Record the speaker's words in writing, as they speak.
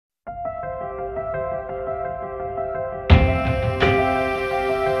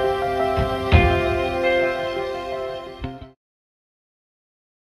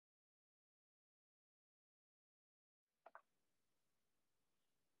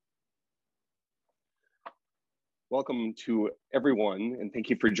Welcome to everyone, and thank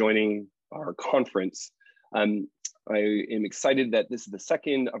you for joining our conference. I am excited that this is the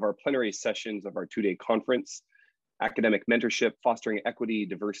second of our plenary sessions of our two-day conference, Academic Mentorship, Fostering Equity,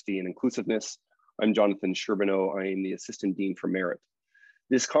 Diversity, and Inclusiveness. I'm Jonathan Sherbino. I am the Assistant Dean for Merit.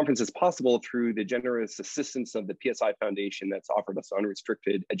 This conference is possible through the generous assistance of the PSI Foundation that's offered us an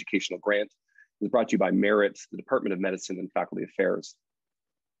unrestricted educational grant. It was brought to you by Merit, the Department of Medicine and Faculty Affairs.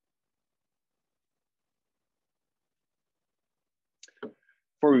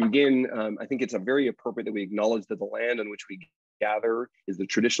 Before we begin, I think it's very appropriate that we acknowledge that the land on which we gather is the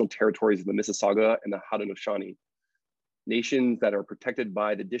traditional territories of the Mississauga and the Haudenosaunee, nations that are protected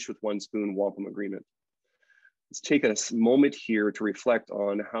by the Dish with One Spoon Wampum Agreement. Let's take a moment here to reflect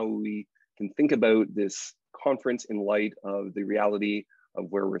on how we can think about this conference in light of the reality of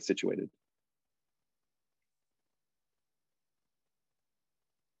where we're situated.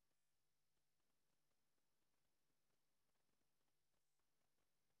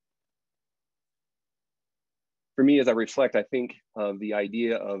 For me, as I reflect, I think of the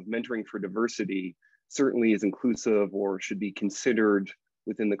idea of mentoring for diversity certainly is inclusive or should be considered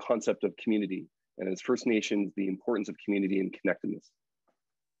within the concept of community, and as First Nations, the importance of community and connectedness.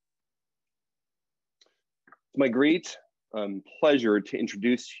 It's my great pleasure to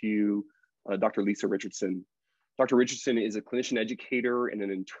introduce to you Dr. Lisa Richardson. Dr. Richardson is a clinician educator and an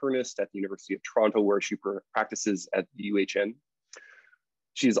internist at the University of Toronto, where she practices at the UHN.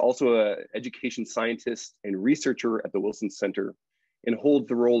 She is also an education scientist and researcher at the Wilson Center and holds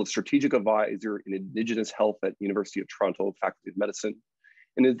the role of strategic advisor in Indigenous Health at the University of Toronto Faculty of Medicine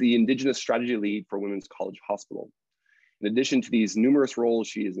and is the Indigenous Strategy Lead for Women's College Hospital. In addition to these numerous roles,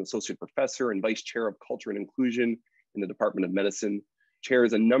 she is an associate professor and vice chair of culture and inclusion in the Department of Medicine,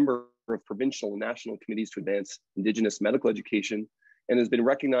 chairs a number of provincial and national committees to advance Indigenous medical education, and has been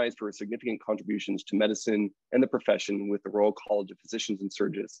recognized for her significant contributions to medicine and the profession with the Royal College of Physicians and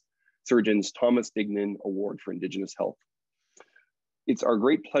Surgeons Thomas Dignan Award for Indigenous Health. It's our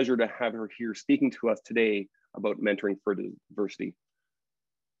great pleasure to have her here speaking to us today about mentoring for diversity.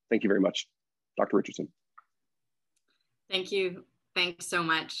 Thank you very much, Dr. Richardson. Thank you. Thanks so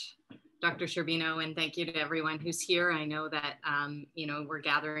much, Dr. Sherbino, and thank you to everyone who's here. I know that we're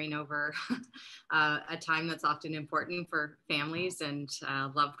gathering over a time that's often important for families and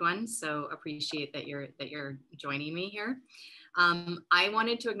loved ones. So appreciate that you're joining me here. I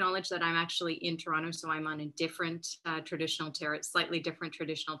wanted to acknowledge that I'm actually in Toronto, so I'm on a different slightly different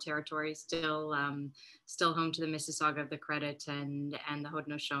traditional territory, still home to the Mississauga of the Credit and the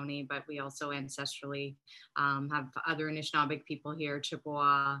Haudenosaunee, but we also ancestrally have other Anishinaabe people here,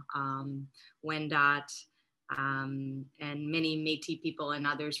 Chippewa, Wendat, and many Métis people and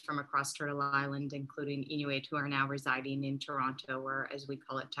others from across Turtle Island, including Inuit, who are now residing in Toronto, or as we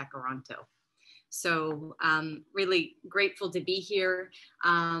call it, Tekaronto. So really grateful to be here.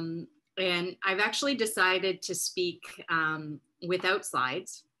 And I've actually decided to speak without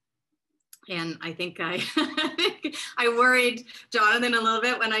slides. And I think I worried Jonathan a little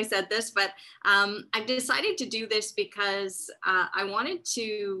bit when I said this, but I've decided to do this because I wanted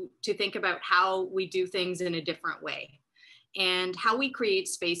to think about how we do things in a different way and how we create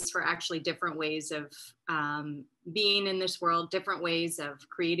space for actually different ways of being in this world, different ways of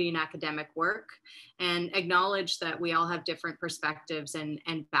creating academic work, and acknowledge that we all have different perspectives and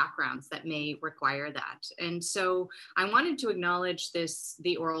backgrounds that may require that. And so I wanted to acknowledge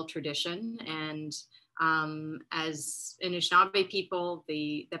the oral tradition, and as Anishinaabe people,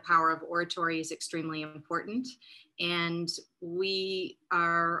 the power of oratory is extremely important. And we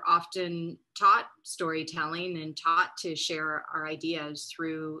are often taught storytelling and taught to share our ideas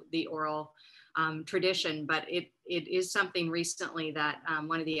through the oral tradition, but it is something recently that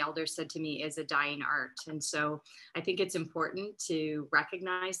one of the elders said to me is a dying art. And so I think it's important to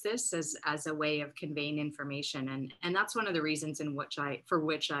recognize this as a way of conveying information. And that's one of the reasons for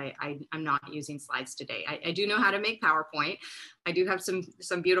which I'm not using slides today. I do know how to make PowerPoint. I do have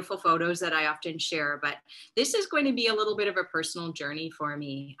some beautiful photos that I often share, but this is going to be a little bit of a personal journey for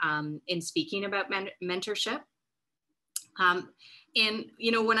me in speaking about mentorship. And,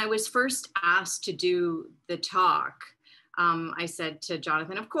 when I was first asked to do the talk, I said to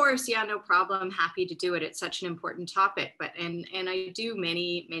Jonathan, of course, yeah, no problem, happy to do it. It's such an important topic. And I do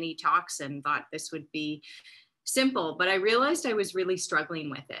many, many talks and thought this would be simple, but I realized I was really struggling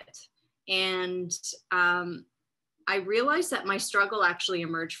with it. And I realized that my struggle actually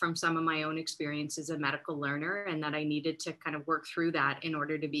emerged from some of my own experience as a medical learner, and that I needed to kind of work through that in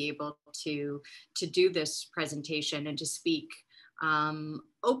order to be able to do this presentation and to speak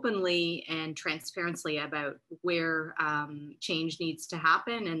openly and transparently about where change needs to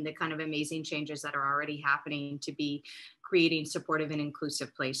happen and the kind of amazing changes that are already happening to be creating supportive and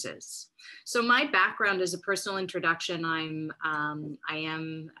inclusive places. So my background, as a personal introduction, I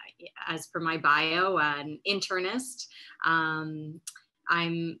am, as per my bio, an internist.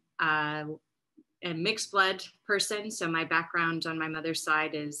 I'm a mixed blood person. So my background on my mother's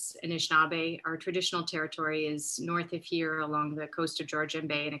side is Anishinaabe. Our traditional territory is north of here along the coast of Georgian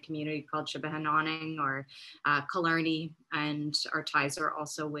Bay in a community called Shibahanawning or Killarney. And our ties are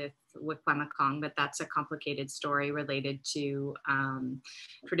also with Wikwemikong, but that's a complicated story related to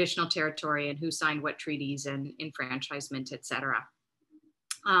traditional territory and who signed what treaties and enfranchisement, et cetera.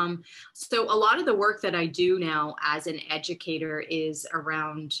 So a lot of the work that I do now as an educator is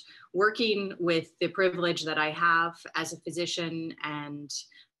around working with the privilege that I have as a physician and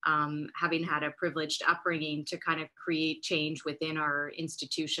having had a privileged upbringing to kind of create change within our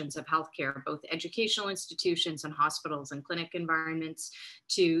institutions of healthcare, both educational institutions and hospitals and clinic environments,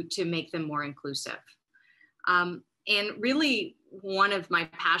 to make them more inclusive. And really, one of my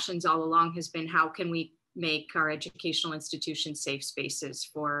passions all along has been how can we make our educational institutions safe spaces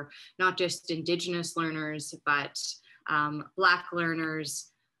for not just Indigenous learners, but Black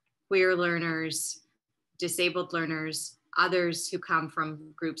learners, queer learners, disabled learners, others who come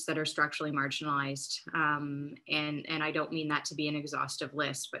from groups that are structurally marginalized. And I don't mean that to be an exhaustive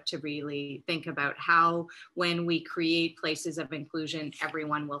list, but to really think about how, when we create places of inclusion,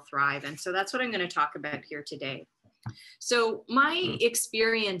 everyone will thrive. And so that's what I'm going to talk about here today. So my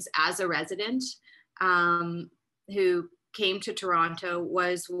experience as a resident who came to Toronto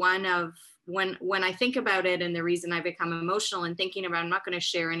was one of, when I think about it, and the reason I become emotional and thinking about, I'm not going to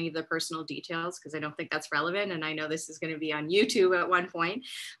share any of the personal details because I don't think that's relevant, and I know this is going to be on YouTube at one point,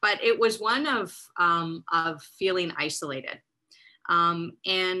 but it was one of feeling isolated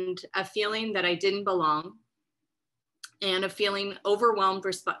and a feeling that I didn't belong, and a feeling overwhelmed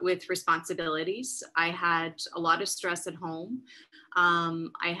with responsibilities. I had a lot of stress at home.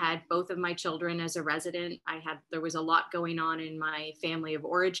 I had both of my children as a resident. There was a lot going on in my family of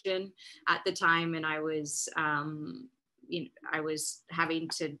origin at the time, and I was having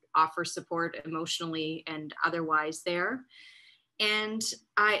to offer support emotionally and otherwise there. And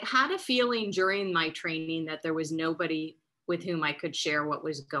I had a feeling during my training that there was nobody with whom I could share what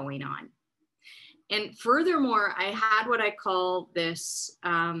was going on. And furthermore, I had what I call this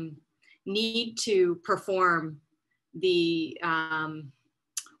need to perform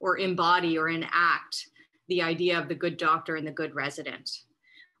or embody or enact the idea of the good doctor and the good resident,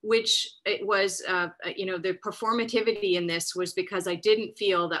 which it was, the performativity in this was because I didn't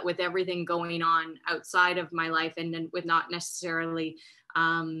feel that with everything going on outside of my life and then with not necessarily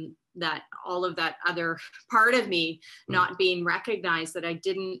that all of that other part of me not being recognized, that I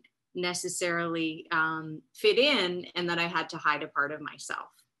didn't necessarily fit in, and that I had to hide a part of myself.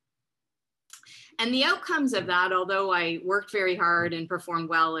 And the outcomes of that, although I worked very hard and performed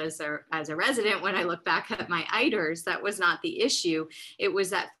well as a resident, when I look back at my IDERs, that was not the issue. It was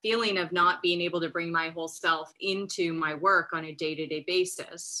that feeling of not being able to bring my whole self into my work on a day-to-day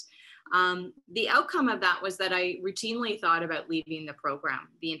basis. The outcome of that was that I routinely thought about leaving the program,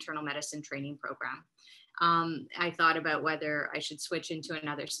 the internal medicine training program. I thought about whether I should switch into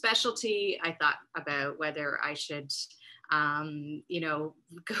another specialty. I thought about whether I should,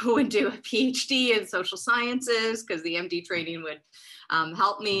 go and do a PhD in social sciences because the MD training would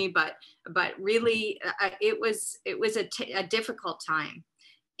help me. But really, it was a difficult time,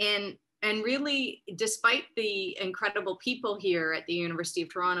 and really, despite the incredible people here at the University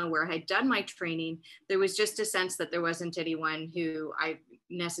of Toronto where I had done my training, there was just a sense that there wasn't anyone who I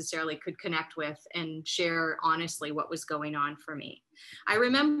necessarily could connect with and share honestly what was going on for me. I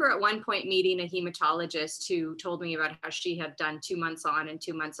remember at one point meeting a hematologist who told me about how she had done 2 months on and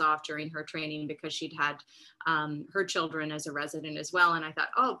 2 months off during her training because she'd had her children as a resident as well. And I thought,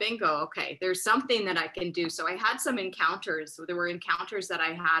 oh, bingo, okay, there's something that I can do. So I had some encounters. There were encounters that I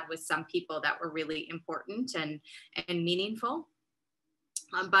had with some people that were really important and meaningful.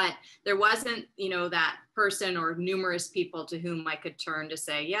 But there wasn't, that person or numerous people to whom I could turn to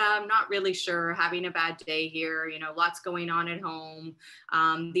say, yeah, I'm not really sure, having a bad day here, lots going on at home.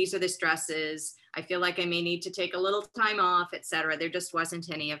 These are the stresses. I feel like I may need to take a little time off, et cetera. There just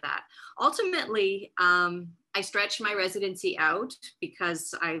wasn't any of that. Ultimately, I stretched my residency out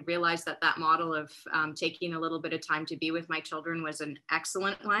because I realized that model of taking a little bit of time to be with my children was an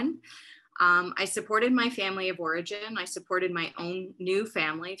excellent one. I supported my family of origin. I supported my own new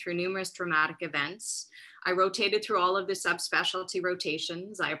family through numerous traumatic events. I rotated through all of the subspecialty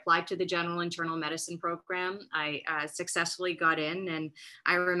rotations. I applied to the general internal medicine program. I successfully got in, and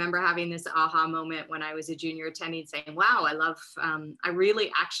I remember having this aha moment when I was a junior attending saying, wow, I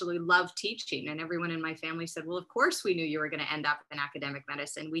really actually love teaching. And everyone in my family said, well, of course we knew you were going to end up in academic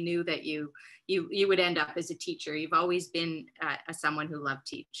medicine. We knew that you would end up as a teacher. You've always been someone who loved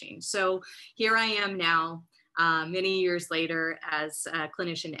teaching. So here I am now, many years later, as a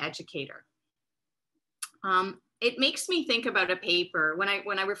clinician-educator. It makes me think about a paper, when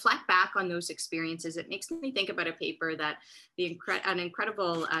I reflect back on those experiences, it makes me think about a paper that an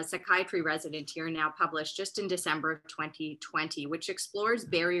incredible psychiatry resident here now published just in December of 2020, which explores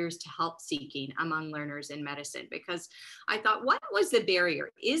barriers to help seeking among learners in medicine. Because I thought, what was the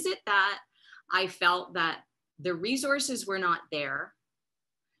barrier? Is it that I felt that the resources were not there?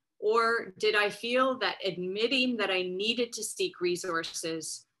 Or did I feel that admitting that I needed to seek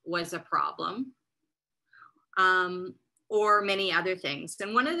resources was a problem? Or many other things.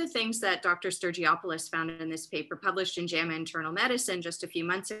 And one of the things that Dr. Sturgiopoulos found in this paper published in JAMA Internal Medicine just a few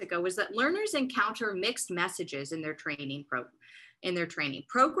months ago was that learners encounter mixed messages in their training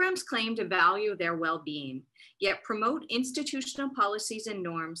Programs claim to value their well-being, yet promote institutional policies and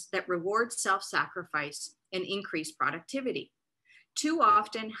norms that reward self-sacrifice and increase productivity. Too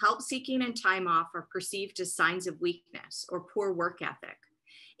often, help-seeking and time off are perceived as signs of weakness or poor work ethic.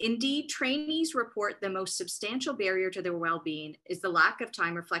 Indeed, trainees report the most substantial barrier to their well-being is the lack of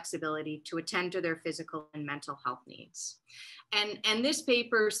time or flexibility to attend to their physical and mental health needs. And this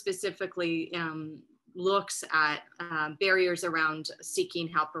paper specifically looks at barriers around seeking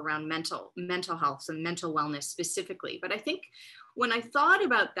help around mental health and mental wellness specifically. But I think when I thought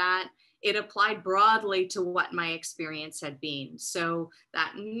about that, it applied broadly to what my experience had been. So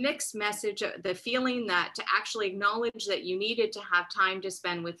that mixed message, the feeling that to actually acknowledge that you needed to have time to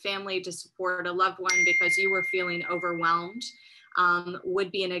spend with family, to support a loved one because you were feeling overwhelmed,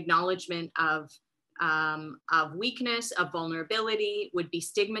 would be an acknowledgement of weakness, of vulnerability, would be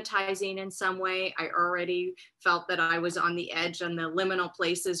stigmatizing in some way. I already felt that I was on the edge, on the liminal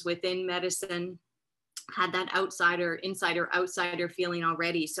places within medicine, had that outsider feeling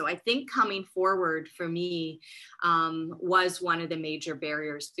already. So I think coming forward for me was one of the major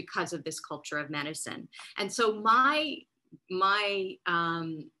barriers because of this culture of medicine. And so my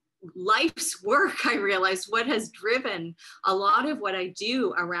life's work, I realized what has driven a lot of what I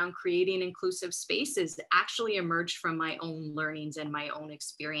do around creating inclusive spaces actually emerged from my own learnings and my own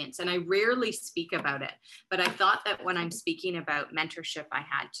experience. And I rarely speak about it, but I thought that when I'm speaking about mentorship, I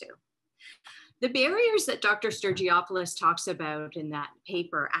had to. The barriers that Dr. Sturgiopoulos talks about in that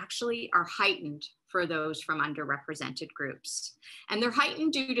paper actually are heightened for those from underrepresented groups. And they're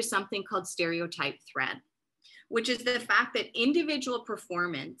heightened due to something called stereotype threat, which is the fact that individual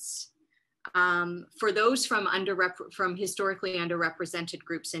performance for those from historically underrepresented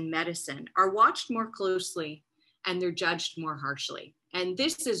groups in medicine are watched more closely and they're judged more harshly. And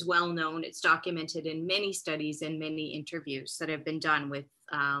this is well known. It's documented in many studies and many interviews that have been done with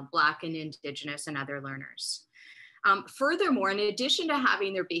Black and Indigenous and other learners. Furthermore, in addition to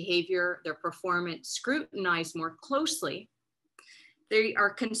having their behavior, their performance scrutinized more closely, they are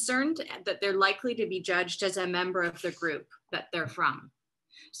concerned that they're likely to be judged as a member of the group that they're from.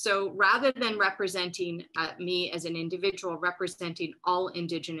 So rather than representing me as an individual, representing all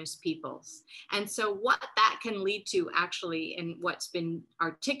Indigenous peoples. And so what that can lead to actually in what's been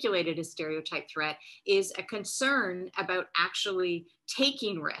articulated as stereotype threat is a concern about actually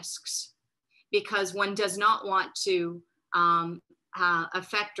taking risks because one does not want to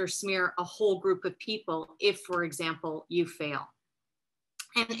affect or smear a whole group of people if, for example, you fail.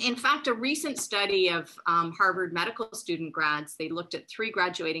 And in fact, a recent study of Harvard medical student grads, they looked at 3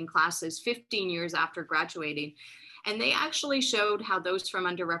 graduating classes 15 years after graduating, and they actually showed how those from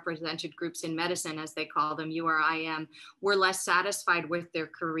underrepresented groups in medicine, as they call them, URIM, were less satisfied with their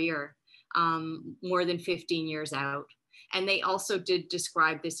career more than 15 years out. And they also did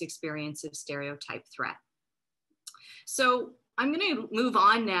describe this experience of stereotype threat. So I'm going to move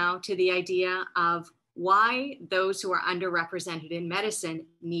on now to the idea of why those who are underrepresented in medicine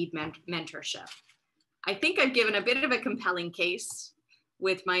need mentorship. I think I've given a bit of a compelling case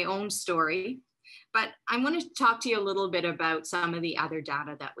with my own story, but I want to talk to you a little bit about some of the other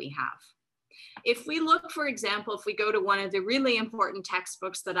data that we have. If we look, for example, if we go to one of the really important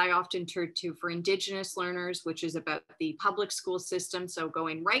textbooks that I often turn to for Indigenous learners, which is about the public school system, so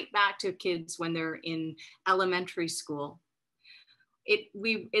going right back to kids when they're in elementary school,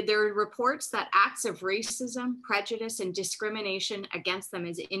 there are reports that acts of racism, prejudice, and discrimination against them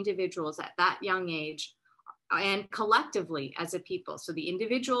as individuals at that young age and collectively as a people. So the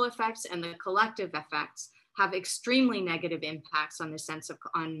individual effects and the collective effects have extremely negative impacts on their sense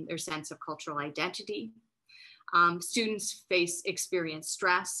of cultural identity. Students experience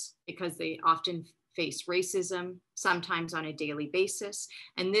stress because they often face racism, sometimes on a daily basis.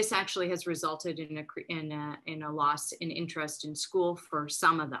 And this actually has resulted in a loss in interest in school for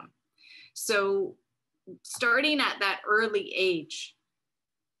some of them. So starting at that early age,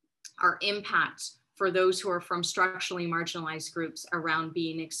 our impact for those who are from structurally marginalized groups around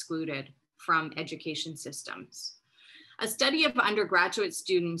being excluded from education systems. A study of undergraduate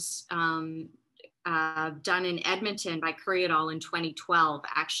students done in Edmonton by Curry et al. In 2012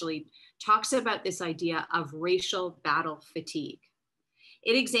 actually talks about this idea of racial battle fatigue.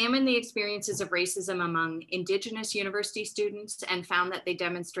 It examined the experiences of racism among Indigenous university students and found that they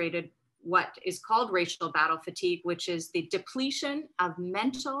demonstrated what is called racial battle fatigue, which is the depletion of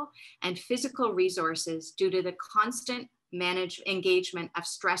mental and physical resources due to the constant engagement of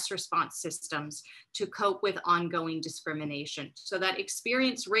stress response systems to cope with ongoing discrimination. So that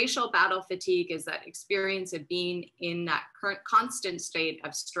experience, racial battle fatigue, is that experience of being in that constant state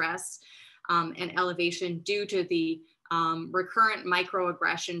of stress and elevation due to the recurrent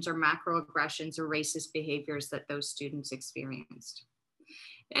microaggressions or macroaggressions or racist behaviors that those students experienced.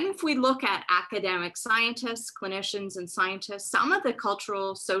 And if we look at academic scientists, clinicians, and scientists, some of the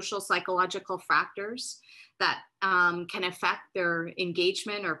cultural, social, psychological factors that can affect their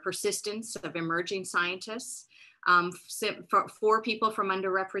engagement or persistence of emerging scientists for people from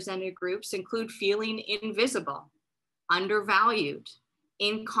underrepresented groups include feeling invisible, undervalued,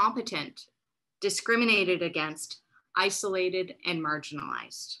 incompetent, discriminated against, isolated, and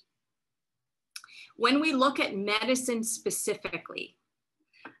marginalized. When we look at medicine specifically,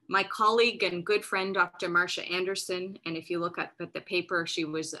 my colleague and good friend, Dr. Marcia Anderson, and if you look at the paper, she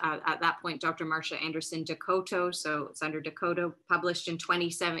was at that point, Dr. Marcia Anderson Dakota, so it's under Dakota, published in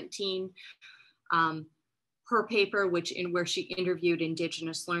 2017. Her paper, where she interviewed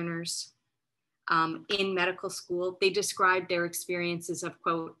Indigenous learners in medical school, they described their experiences of,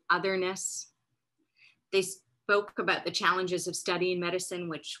 quote, otherness. They spoke about the challenges of studying medicine,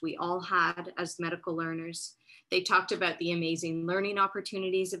 which we all had as medical learners. They talked about the amazing learning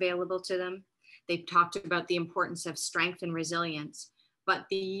opportunities available to them. They talked about the importance of strength and resilience, but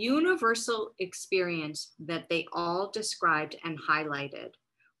the universal experience that they all described and highlighted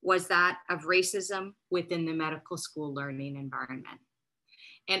was that of racism within the medical school learning environment.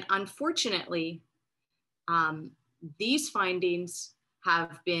 And unfortunately, these findings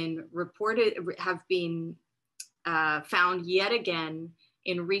have been found yet again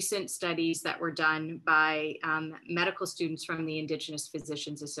in recent studies that were done by medical students from the Indigenous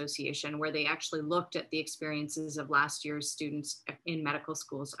Physicians Association, where they actually looked at the experiences of last year's students in medical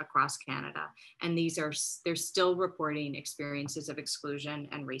schools across Canada. And they're still reporting experiences of exclusion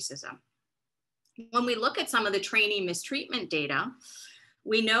and racism. When we look at some of the trainee mistreatment data,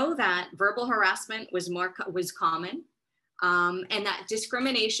 we know that verbal harassment was common. And that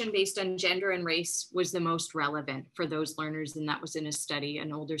discrimination based on gender and race was the most relevant for those learners. And that was in a study,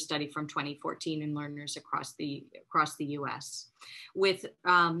 an older study from 2014 in learners across the US, with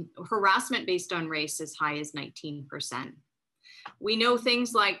harassment based on race as high as 19%. We know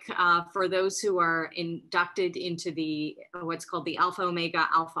things like for those who are inducted into what's called the Alpha Omega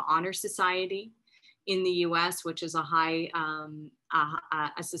Alpha Honor Society in the US, which is a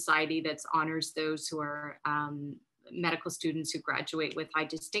society that honors those who are medical students who graduate with high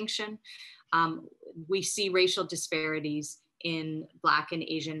distinction. We see racial disparities in Black and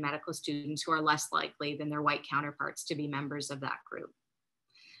Asian medical students who are less likely than their white counterparts to be members of that group.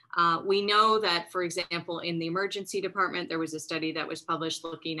 We know that, for example, in the emergency department, there was a study that was published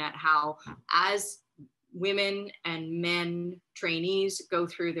looking at how as women and men trainees go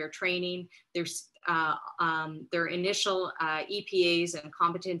through their training, their initial EPAs and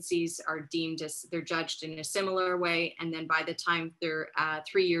competencies are deemed as, they're judged in a similar way. And then by the time they're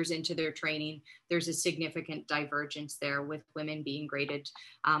 3 years into their training, there's a significant divergence there, with women being graded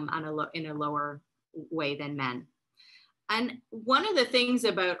in a lower way than men. And one of the things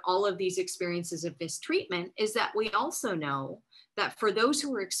about all of these experiences of mistreatment is that we also know that for those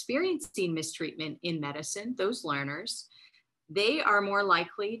who are experiencing mistreatment in medicine, those learners, they are more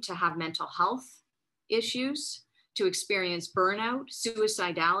likely to have mental health issues, to experience burnout,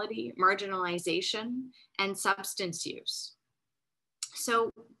 suicidality, marginalization, and substance use.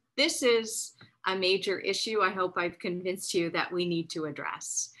 So this is a major issue I hope I've convinced you that we need to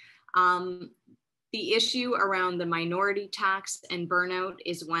address. The issue around the minority tax and burnout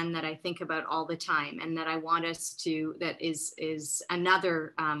is one that I think about all the time, and that I want us to, that is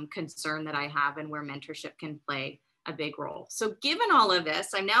another concern that I have, and where mentorship can play a big role. So given all of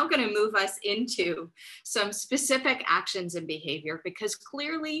this, I'm now going to move us into some specific actions and behavior, because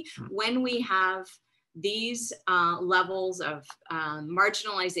clearly when we have these levels of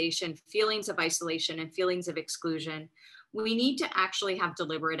marginalization, feelings of isolation, and feelings of exclusion, we need to actually have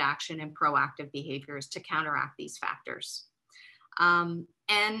deliberate action and proactive behaviors to counteract these factors. And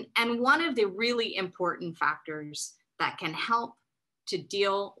one of the really important factors that can help to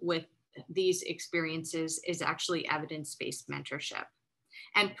deal with these experiences is actually evidence-based mentorship,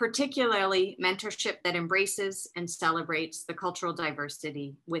 and particularly mentorship that embraces and celebrates the cultural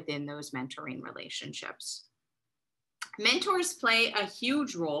diversity within those mentoring relationships. Mentors play a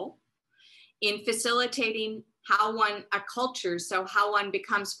huge role in facilitating how one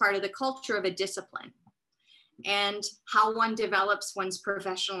becomes part of the culture of a discipline, and how one develops one's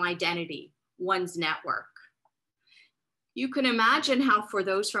professional identity, one's network. You can imagine how for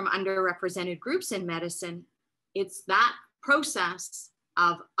those from underrepresented groups in medicine, it's that process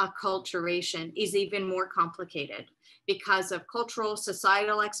of acculturation is even more complicated because of cultural,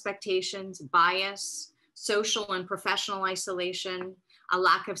 societal expectations, bias, social and professional isolation, a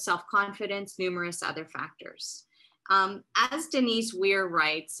lack of self-confidence, numerous other factors. As Denise Weir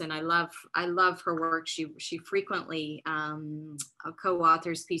writes, and I love her work, she frequently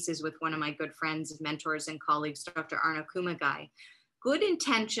co-authors pieces with one of my good friends, mentors, and colleagues, Dr. Arno Kumagai. Good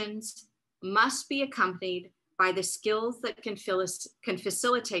intentions must be accompanied by the skills that can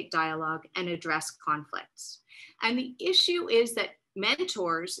facilitate dialogue and address conflicts. And the issue is that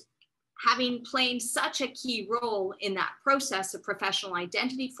mentors, having played such a key role in that process of professional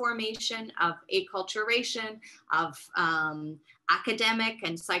identity formation, of acculturation, of academic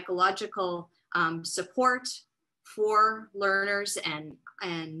and psychological support for learners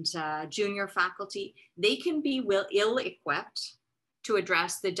and junior faculty, they can be ill-equipped to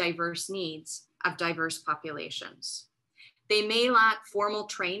address the diverse needs of diverse populations. They may lack formal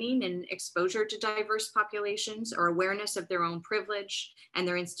training and exposure to diverse populations or awareness of their own privilege, and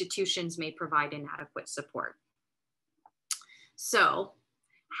their institutions may provide inadequate support. So,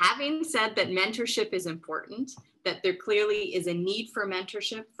 having said that mentorship is important, that there clearly is a need for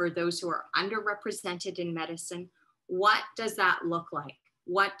mentorship for those who are underrepresented in medicine, what does that look like?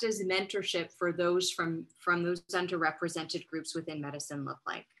 What does mentorship for those from those underrepresented groups within medicine look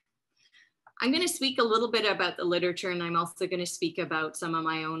like? I'm going to speak a little bit about the literature, and I'm also going to speak about some of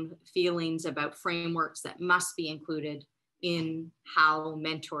my own feelings about frameworks that must be included in how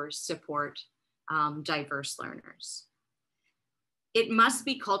mentors support diverse learners. It must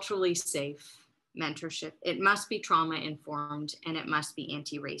be culturally safe mentorship. It must be trauma informed, and it must be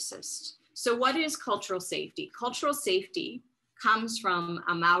anti-racist. So what is cultural safety? Cultural safety comes from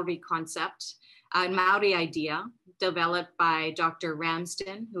a Maori concept, a Maori idea developed by Dr.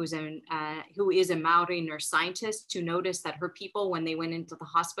 Ramsden, who is a Maori nurse scientist, who noticed that her people, when they went into the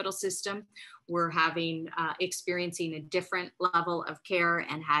hospital system, were experiencing a different level of care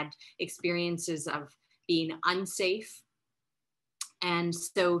and had experiences of being unsafe. And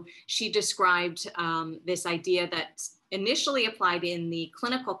so she described this idea that initially applied in the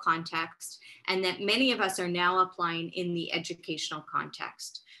clinical context, and that many of us are now applying in the educational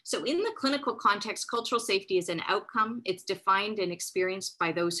context. So in the clinical context, cultural safety is an outcome. It's defined and experienced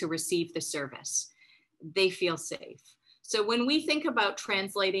by those who receive the service. They feel safe. So when we think about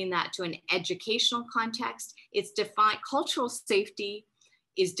translating that to an educational context, it's defined, cultural safety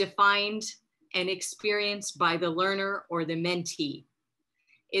is defined and experienced by the learner or the mentee.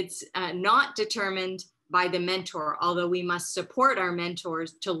 It's not determined by the mentor, although we must support our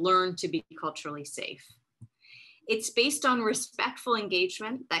mentors to learn to be culturally safe. It's based on respectful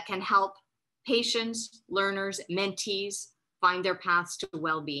engagement that can help patients, learners, mentees find their paths to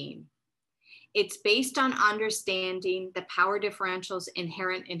well-being. It's based on understanding the power differentials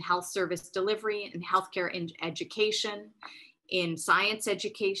inherent in health service delivery and healthcare education, in science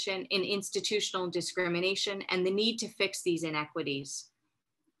education, in institutional discrimination, and the need to fix these inequities.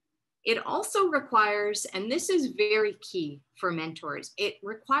 It also requires, and this is very key for mentors, it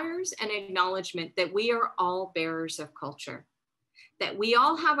requires an acknowledgement that we are all bearers of culture, that we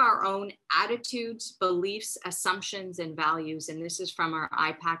all have our own attitudes, beliefs, assumptions, and values. And this is from our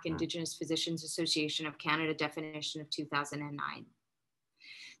IPAC, Indigenous Physicians Association of Canada definition of 2009.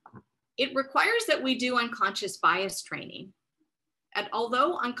 It requires that we do unconscious bias training. And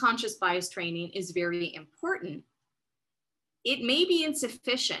although unconscious bias training is very important, it may be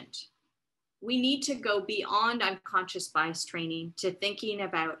insufficient. We need to go beyond unconscious bias training to thinking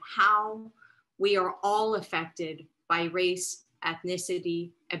about how We are all affected by race,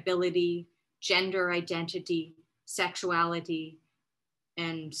 ethnicity, ability, gender identity, sexuality,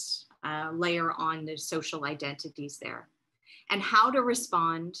 and layer on the social identities there. And how to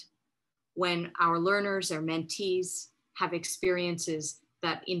respond when our learners or mentees have experiences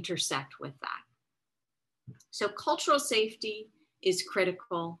that intersect with that. So cultural safety is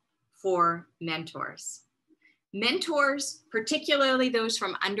critical for mentors. Mentors, particularly those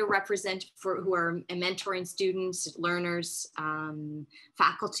from underrepresented, who are mentoring students, learners,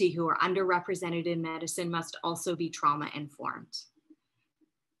 faculty who are underrepresented in medicine, must also be trauma-informed.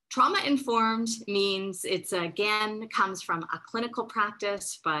 Trauma-informed means it's, again, comes from a clinical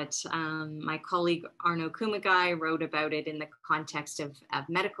practice, but my colleague Arno Kumagai wrote about it in the context of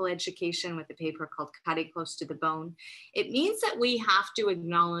medical education with a paper called Cutting Close to the Bone. It means that we have to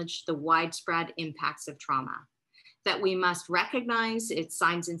acknowledge the widespread impacts of trauma, that we must recognize its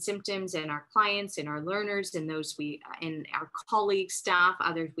signs and symptoms in our clients, in our learners, in our colleagues, staff,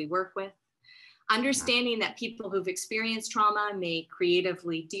 others we work with. Understanding that people who've experienced trauma may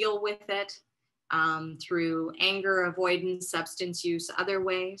creatively deal with it through anger, avoidance, substance use, other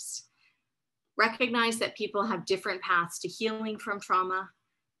ways. Recognize that people have different paths to healing from trauma,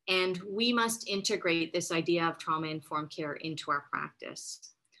 and we must integrate this idea of trauma-informed care into our practice.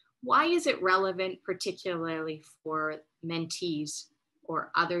 Why is it relevant, particularly for mentees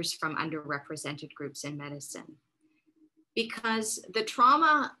or others from underrepresented groups in medicine? Because the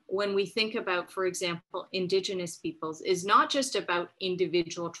trauma, when we think about, for example, Indigenous peoples, is not just about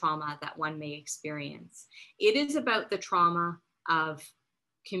individual trauma that one may experience. It is about the trauma of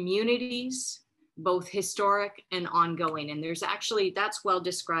communities, both historic and ongoing. And there's actually, that's well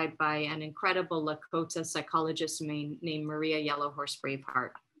described by an incredible Lakota psychologist named Maria Yellowhorse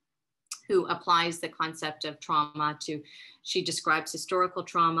Braveheart, who applies the concept of trauma to, she describes historical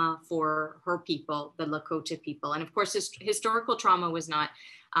trauma for her people, the Lakota people. And of course, historical trauma was not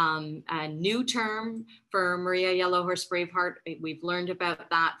a new term for Maria Yellowhorse Braveheart. We've learned about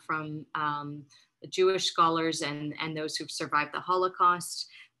that from the Jewish scholars and those who've survived the Holocaust.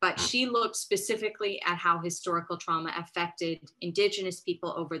 But she looked specifically at how historical trauma affected Indigenous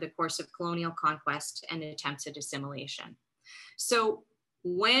people over the course of colonial conquest and attempts at assimilation. So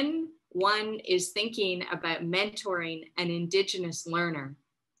when one is thinking about mentoring an Indigenous learner,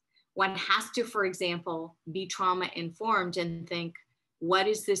 one has to, for example, be trauma-informed and think, what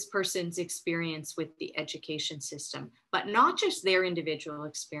is this person's experience with the education system? But not just their individual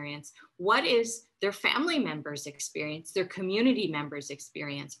experience. What is their family members' experience, their community members'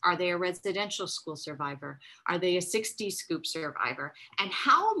 experience? Are they a residential school survivor? Are they a 60s scoop survivor? And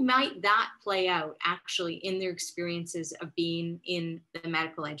how might that play out actually in their experiences of being in the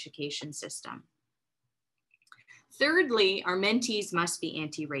medical education system? Thirdly, our mentees must be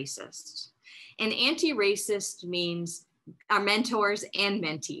anti-racist. And anti-racist means our mentors and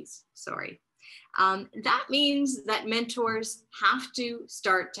mentees, sorry. That means that mentors have to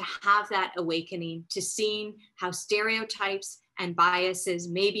start to have that awakening to seeing how stereotypes and biases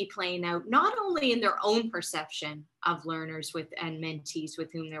may be playing out, not only in their own perception of learners and mentees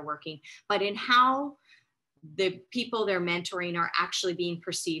with whom they're working, but in how the people they're mentoring are actually being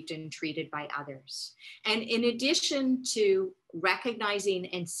perceived and treated by others. And in addition to recognizing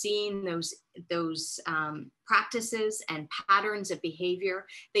and seeing those practices and patterns of behavior,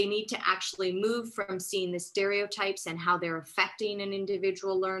 they need to actually move from seeing the stereotypes and how they're affecting an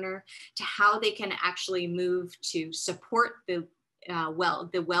individual learner to how they can actually move to support the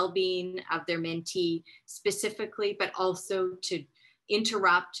well-being of their mentee specifically, but also to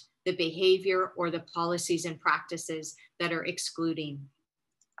interrupt the behavior or the policies and practices that are excluding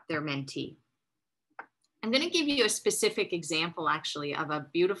their mentee. I'm going to give you a specific example actually of a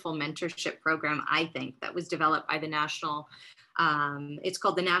beautiful mentorship program, I think, that was developed by the National, it's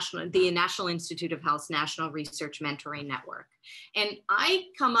called the National Institute of Health's National Research Mentoring Network. And I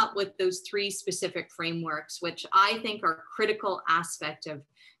come up with those three specific frameworks, which I think are critical aspect of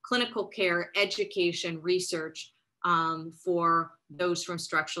clinical care, education, research, for those from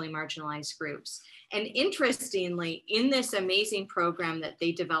structurally marginalized groups. And interestingly, in this amazing program that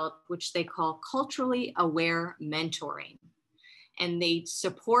they developed, which they call culturally aware mentoring, and they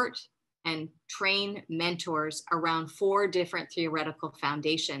support and train mentors around 4 different theoretical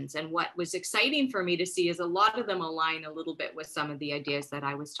foundations. And what was exciting for me to see is a lot of them align a little bit with some of the ideas that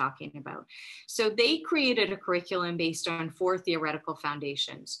I was talking about. So they created a curriculum based on 4 theoretical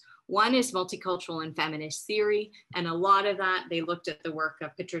foundations. One is multicultural and feminist theory, and a lot of that, they looked at the work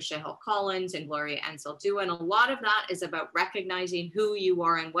of Patricia Hill Collins and Gloria Anzaldúa, and a lot of that is about recognizing who you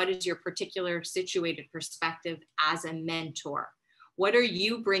are and what is your particular situated perspective as a mentor. What are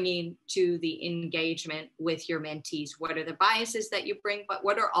you bringing to the engagement with your mentees? What are the biases that you bring, but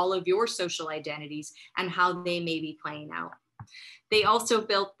what are all of your social identities and how they may be playing out? They also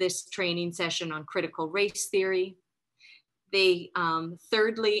built this training session on critical race theory. They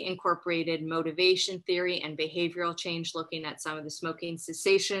thirdly incorporated motivation theory and behavioral change, looking at some of the smoking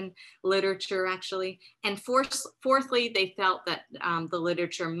cessation literature actually. And fourthly, they felt that the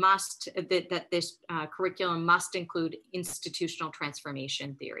literature must, that this curriculum must include institutional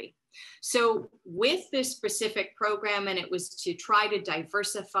transformation theory. So with this specific program, and it was to try to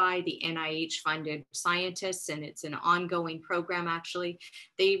diversify the NIH funded scientists, and it's an ongoing program actually,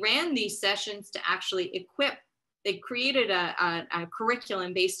 they ran these sessions to actually equip. They created a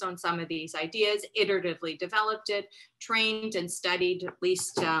curriculum based on some of these ideas, iteratively developed it, trained and studied at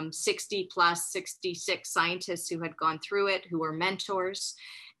least 66 scientists who had gone through it, who were mentors,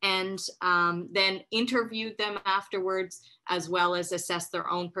 and then interviewed them afterwards, as well as assess their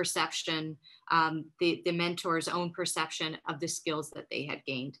own perception, the mentors' own perception of the skills that they had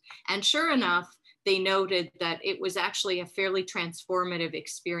gained. And sure enough, they noted that it was actually a fairly transformative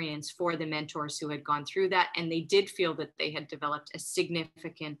experience for the mentors who had gone through that. And they did feel that they had developed a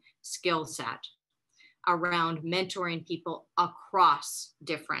significant skill set around mentoring people across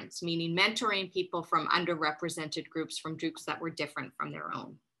difference, meaning mentoring people from underrepresented groups, from groups that were different from their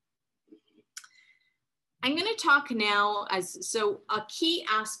own. I'm going to talk now so a key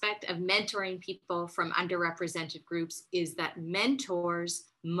aspect of mentoring people from underrepresented groups is that mentors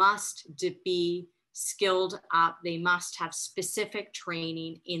must be skilled up. They must have specific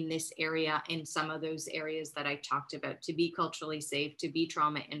training in this area, in some of those areas that I talked about, to be culturally safe, to be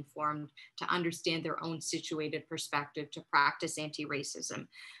trauma informed, to understand their own situated perspective, to practice anti-racism.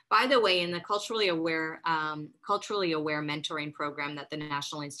 By the way, in the culturally aware mentoring program that the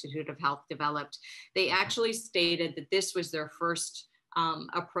National Institute of Health developed, they actually stated that this was their first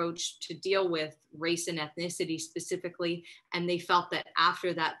approach to deal with race and ethnicity specifically. And they felt that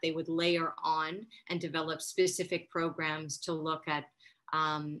after that, they would layer on and develop specific programs to look at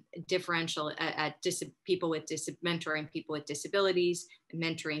mentoring people with disabilities,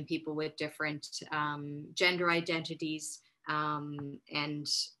 mentoring people with different gender identities, and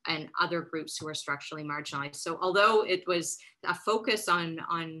other groups who are structurally marginalized. So although it was a focus on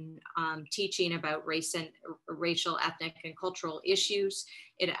teaching about race and racial, ethnic, and cultural issues,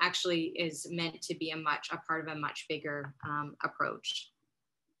 it actually is meant to be a part of a much bigger approach.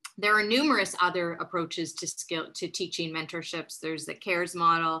 There are numerous other approaches to teaching mentorships. There's the CARES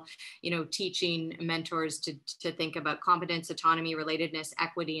model, teaching mentors to think about competence, autonomy, relatedness,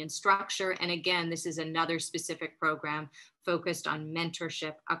 equity, and structure. And again, this is another specific program focused on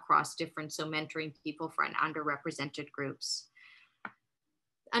mentorship across different, so mentoring people from underrepresented groups.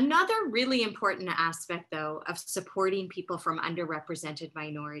 Another really important aspect, though, of supporting people from underrepresented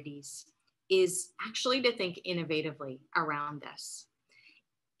minorities is actually to think innovatively around this.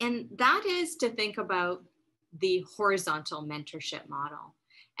 And that is to think about the horizontal mentorship model.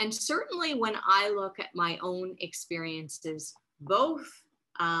 And certainly when I look at my own experiences, both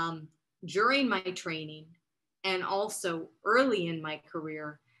during my training and also early in my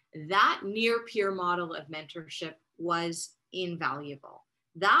career, that near peer model of mentorship was invaluable.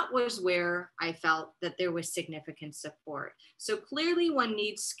 That was where I felt that there was significant support. So clearly one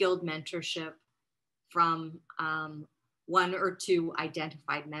needs skilled mentorship from one or two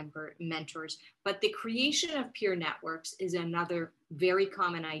identified mentors, but the creation of peer networks is another very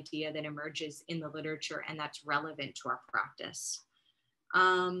common idea that emerges in the literature, and that's relevant to our practice.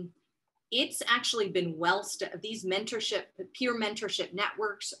 It's actually been these peer mentorship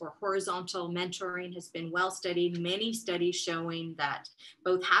networks or horizontal mentoring has been well studied. Many studies showing that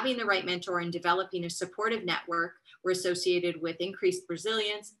both having the right mentor and developing a supportive network were associated with increased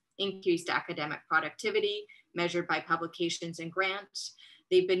resilience, increased academic productivity, measured by publications and grants.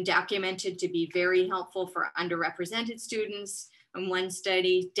 They've been documented to be very helpful for underrepresented students. In one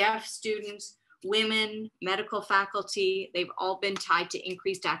study, deaf students, women, medical faculty, they've all been tied to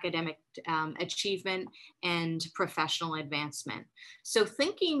increased academic achievement and professional advancement. So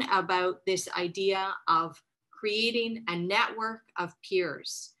thinking about this idea of creating a network of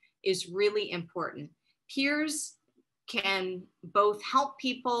peers is really important. Peers can both help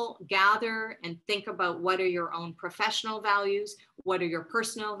people gather and think about what are your own professional values, what are your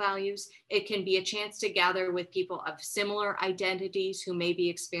personal values. It can be a chance to gather with people of similar identities who may be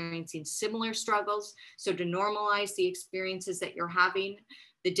experiencing similar struggles. So to normalize the experiences that you're having,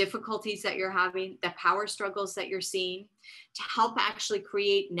 the difficulties that you're having, the power struggles that you're seeing, to help actually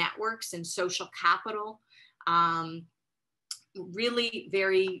create networks and social capital. Really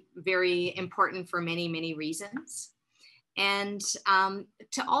very, very important for many, many reasons. and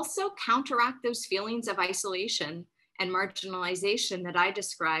to also counteract those feelings of isolation and marginalization that I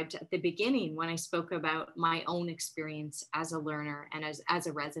described at the beginning when I spoke about my own experience as a learner and as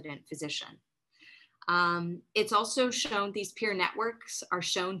a resident physician. It's also shown, these peer networks are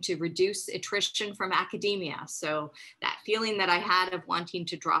shown to reduce attrition from academia. So that feeling that I had of wanting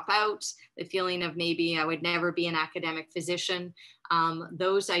to drop out, the feeling of maybe I would never be an academic physician,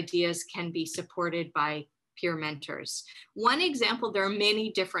 those ideas can be supported by peer mentors. One example, there are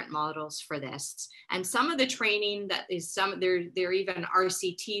many different models for this, and some of the training that is there are even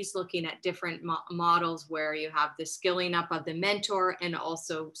RCTs looking at different models where you have the skilling up of the mentor and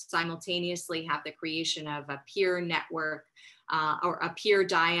also simultaneously have the creation of a peer network or a peer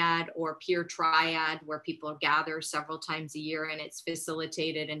dyad or peer triad where people gather several times a year and it's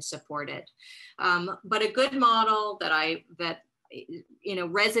facilitated and supported. But a good model that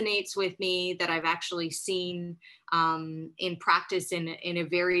resonates with me, that I've actually seen in practice in a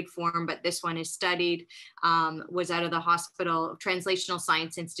varied form, but this one is studied, was out of the Hospital Translational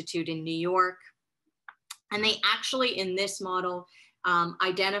Science Institute in New York. And they actually, in this model,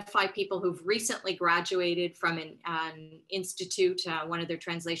 identify people who've recently graduated from an institute, one of their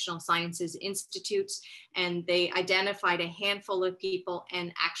translational sciences institutes, and they identified a handful of people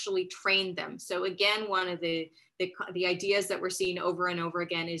and actually trained them. So again, one of the ideas that we're seeing over and over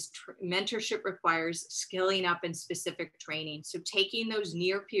again is mentorship requires skilling up in specific training. So taking those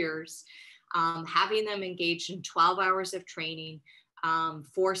near peers, having them engaged in 12 hours of training,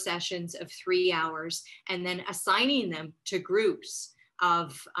 4 sessions of 3 hours, and then assigning them to groups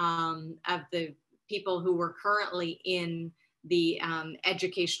of the people who were currently in the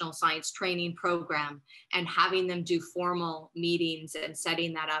educational science training program, and having them do formal meetings and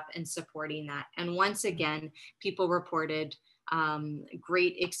setting that up and supporting that. And once again, people reported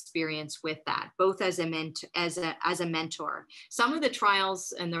great experience with that, both as a mentor. Some of the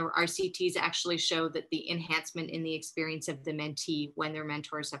trials and the RCTs actually show that the enhancement in the experience of the mentee when their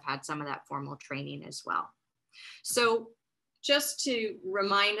mentors have had some of that formal training as well. So just to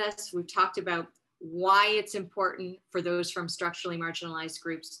remind us, we've talked about why it's important for those from structurally marginalized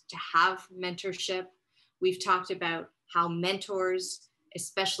groups to have mentorship. We've talked about how mentors,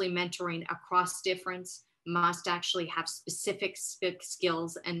 especially mentoring across difference, must actually have specific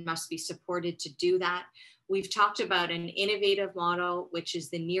skills and must be supported to do that. We've talked about an innovative model, which is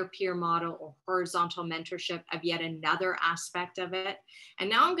the near peer model or horizontal mentorship of yet another aspect of it. And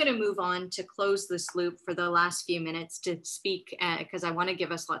now I'm going to move on to close this loop for the last few minutes to speak, because I want to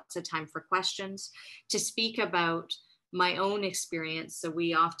give us lots of time for questions, to speak about my own experience. So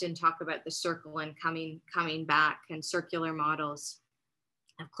we often talk about the circle and coming back and circular models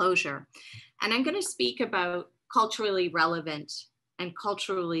of closure. And I'm going to speak about culturally relevant and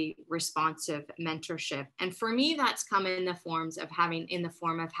culturally responsive mentorship. And for me, that's come in the form of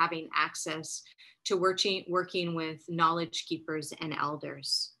having access to working with knowledge keepers and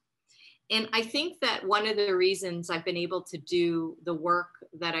elders. And I think that one of the reasons I've been able to do the work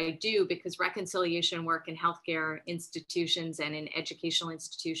that I do, because reconciliation work in healthcare institutions and in educational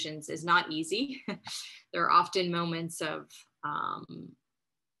institutions is not easy. There are often moments of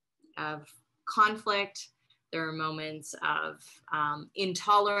conflict. There are moments of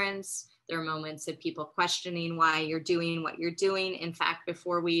intolerance. There are moments of people questioning why you're doing what you're doing. In fact,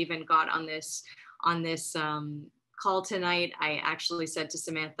 before we even got on this call tonight, I actually said to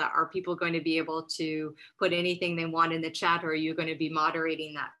Samantha, are people going to be able to put anything they want in the chat, or are you going to be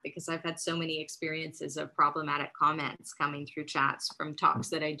moderating that? Because I've had so many experiences of problematic comments coming through chats from talks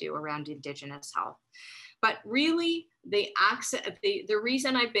that I do around Indigenous health. But really, the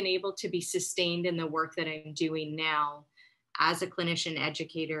reason I've been able to be sustained in the work that I'm doing now as a clinician,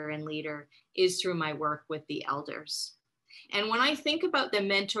 educator, and leader is through my work with the elders. And when I think about the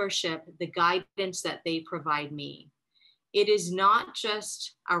mentorship, the guidance that they provide me, it is not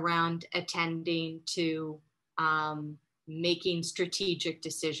just around attending to making strategic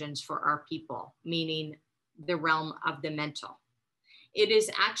decisions for our people, meaning the realm of the mental. It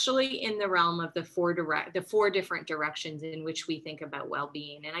is actually in the realm of the four different directions in which we think about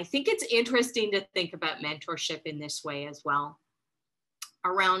well-being. And I think it's interesting to think about mentorship in this way as well.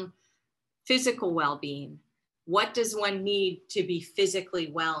 Around physical well-being, what does one need to be physically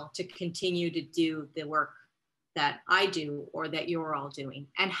well to continue to do the work that I do or that you're all doing?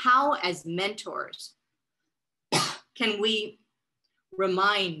 And how, as mentors, can we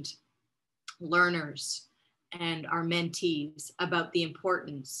remind learners and our mentees about the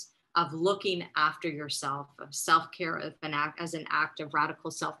importance of looking after yourself, of self-care as an act of radical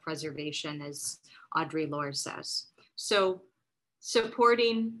self-preservation, as Audre Lorde says. So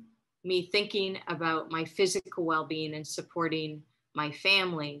supporting me thinking about my physical well-being and supporting my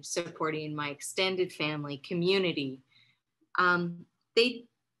family, supporting my extended family, community. They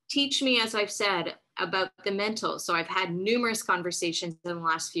teach me, as I've said, about the mental. So I've had numerous conversations in the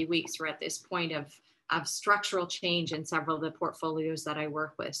last few weeks. We're at this point of structural change in several of the portfolios that I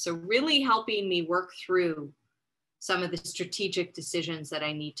work with. So really helping me work through some of the strategic decisions that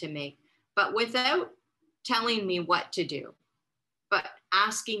I need to make, but without telling me what to do, but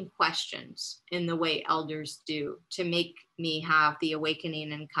asking questions in the way elders do to make me have the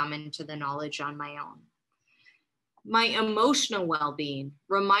awakening and come into the knowledge on my own. My emotional well-being,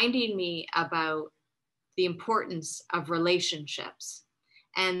 reminding me about the importance of relationships.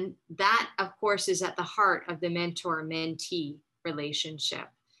 And that, of course, is at the heart of the mentor-mentee relationship,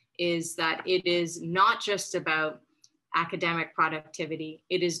 is that it is not just about academic productivity.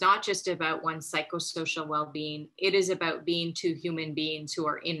 It is not just about one's psychosocial well-being. It is about being two human beings who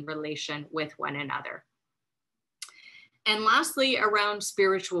are in relation with one another. And lastly, around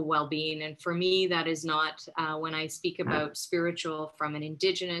spiritual well-being. And for me, that is not, when I speak about spiritual from an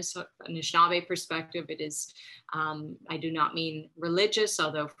Indigenous Anishinaabe perspective, it is, I do not mean religious,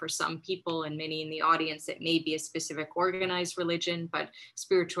 although for some people and many in the audience, it may be a specific organized religion, but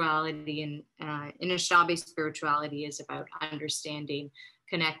spirituality and Anishinaabe spirituality is about understanding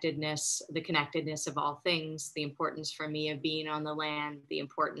connectedness, the connectedness of all things, the importance for me of being on the land, the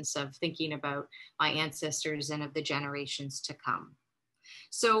importance of thinking about my ancestors and of the generations to come.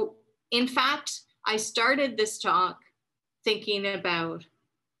 So in fact, I started this talk thinking about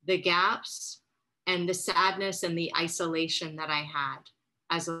the gaps and the sadness and the isolation that I had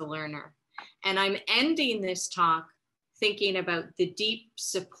as a learner. And I'm ending this talk thinking about the deep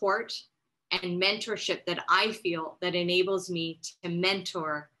support and mentorship that I feel that enables me to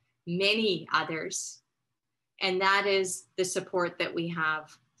mentor many others. And that is the support that we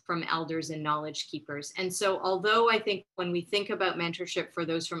have from elders and knowledge keepers. And so although I think when we think about mentorship for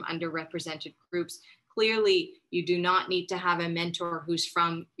those from underrepresented groups, clearly you do not need to have a mentor who's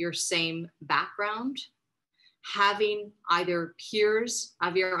from your same background. Having either peers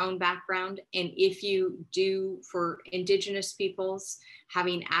of your own background, and if you do for Indigenous peoples,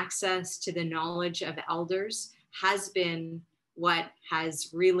 having access to the knowledge of elders has been what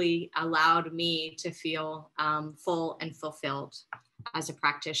has really allowed me to feel full and fulfilled as a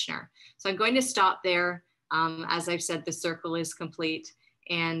practitioner. So I'm going to stop there. As I've said, the circle is complete,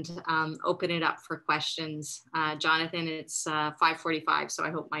 and open it up for questions. Jonathan, it's 5:45, so I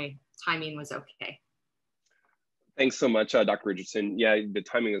hope my timing was okay. Thanks so much, Dr. Richardson. Yeah, the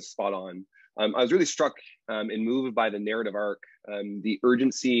timing is spot on. I was really struck and moved by the narrative arc, the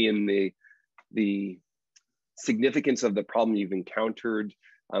urgency and the significance of the problem you've encountered,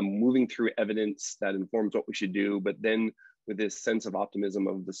 moving through evidence that informs what we should do, but then with this sense of optimism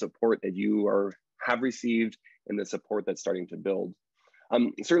of the support that you have received and the support that's starting to build.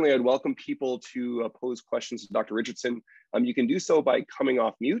 Certainly, I'd welcome people to pose questions to Dr. Richardson. You can do so by coming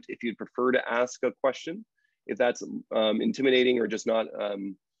off mute if you'd prefer to ask a question. If that's intimidating or just not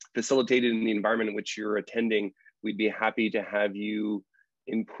facilitated in the environment in which you're attending, we'd be happy to have you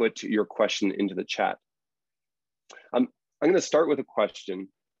input your question into the chat. I'm going to start with a question.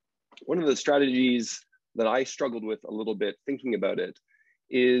 One of the strategies that I struggled with a little bit thinking about it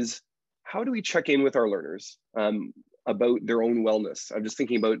is, how do we check in with our learners about their own wellness? I'm just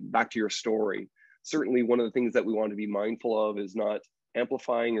thinking about back to your story. Certainly one of the things that we want to be mindful of is not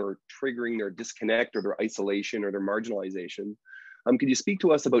amplifying or triggering their disconnect or their isolation or their marginalization. Could you speak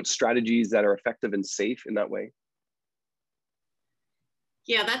to us about strategies that are effective and safe in that way?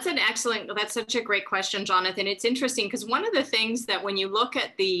 Yeah, that's such a great question, Jonathan. It's interesting because one of the things that when you look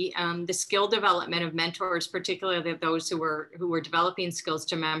at the skill development of mentors, particularly those who were developing skills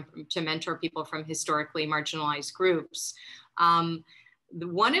to mentor people from historically marginalized groups,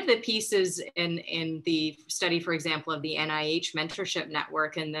 one of the pieces in the study, for example, of the NIH Mentorship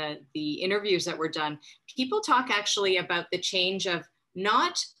Network and the interviews that were done, people talk actually about the change of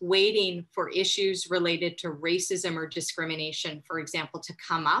not waiting for issues related to racism or discrimination, for example, to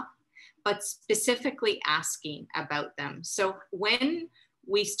come up, but specifically asking about them. So when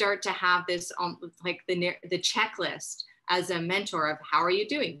we start to have this, like the checklist as a mentor of how are you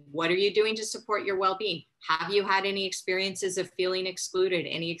doing? What are you doing to support your well-being? Have you had any experiences of feeling excluded?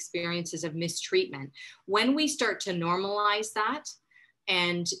 Any experiences of mistreatment? When we start to normalize that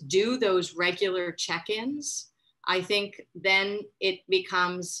and do those regular check-ins, I think then it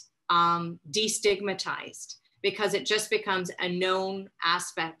becomes destigmatized, because it just becomes a known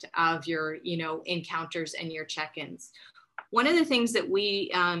aspect of your, encounters and your check-ins. one of the things that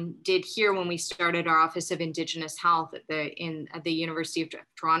we did here when we started our Office of Indigenous Health at the University of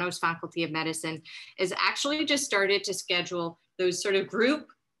Toronto's Faculty of Medicine is actually just started to schedule those sort of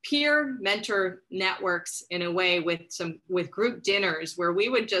group peer mentor networks in a way with group dinners where we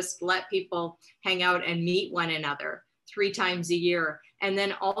would just let people hang out and meet one another 3 times a year. And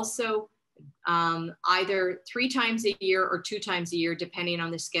then also either 3 times a year or 2 times a year, depending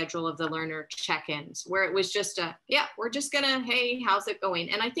on the schedule of the learner check-ins, where it was just we're just gonna, hey, how's it going?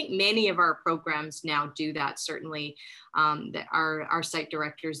 And I think many of our programs now do that. Certainly that our site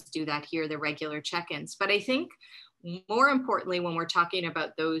directors do that here, the regular check-ins. But I think more importantly, when we're talking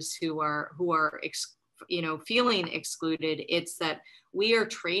about those who are feeling excluded, it's that we are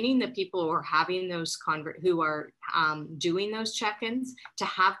training the people who are having those doing those check-ins to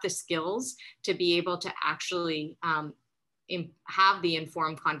have the skills to be able to actually have the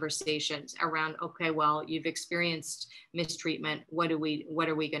informed conversations around, okay, well, you've experienced mistreatment. What are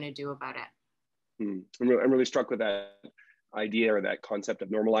we going to do about it? I'm really struck with that idea or that concept of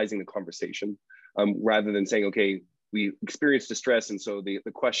normalizing the conversation, rather than saying, okay, we experienced distress, and so the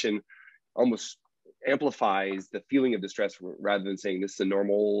question almost amplifies the feeling of distress, rather than saying this is a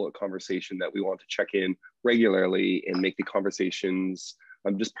normal conversation that we want to check in regularly and make the conversations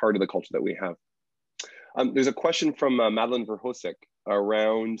just part of the culture that we have. There's a question from Madeline Verhosek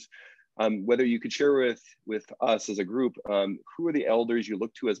around whether you could share with us as a group, who are the elders you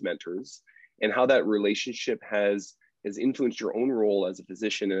look to as mentors, and how that relationship has influenced your own role as a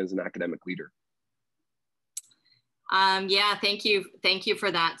physician and as an academic leader. Yeah, thank you for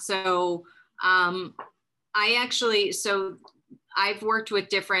that. So I've worked with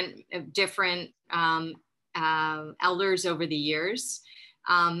different elders over the years,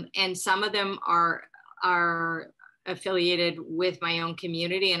 and some of them are affiliated with my own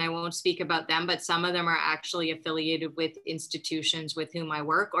community, and I won't speak about them, but some of them are actually affiliated with institutions with whom I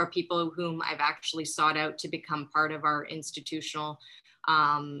work, or people whom I've actually sought out to become part of our institutional,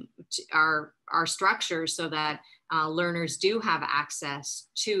 our structure, so that learners do have access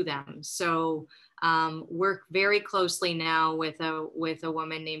to them. So work very closely now with a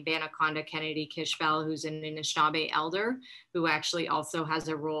woman named Banaconda Kennedy Kishbel, who's an Anishinaabe elder, who actually also has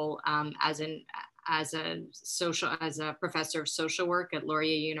a role as a professor of social work at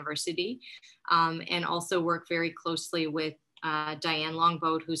Laurier University, and also work very closely with Diane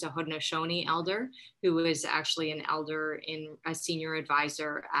Longboat, who's a Haudenosaunee elder, who is actually an elder in a senior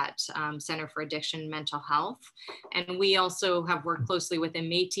advisor at Center for Addiction and Mental Health. And we also have worked closely with a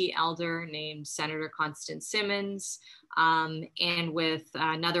Métis elder named Senator Constance Simmons, and with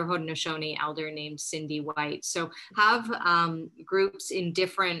another Haudenosaunee elder named Cindy White. So have groups in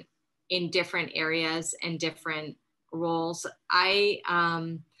different areas and different roles. I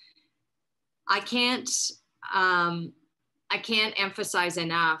can't emphasize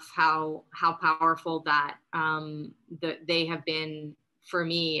enough how powerful that they have been for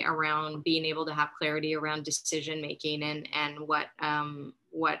me around being able to have clarity around decision making, and what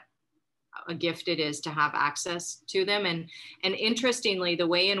a gift it is to have access to them. And interestingly, the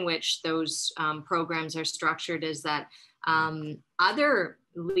way in which those programs are structured is that other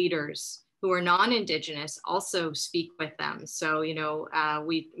leaders who are non-Indigenous also speak with them. So,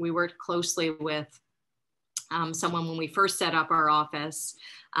 we worked closely with someone when we first set up our office,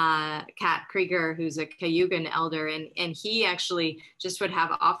 Kat Krieger, who's a Cayugan elder, and he actually just would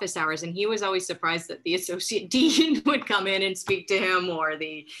have office hours, and he was always surprised that the associate dean would come in and speak to him, or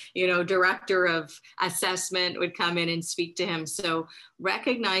the director of assessment would come in and speak to him. So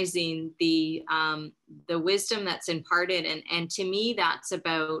recognizing the wisdom that's imparted, and to me that's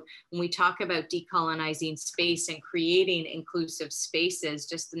about, when we talk about decolonizing space and creating inclusive spaces,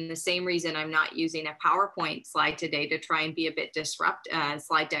 just in the same reason I'm not using a PowerPoint slide today to try and be a bit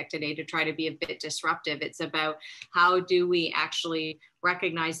slide deck today to try to be a bit disruptive. It's about how do we actually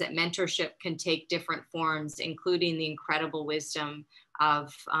recognize that mentorship can take different forms, including the incredible wisdom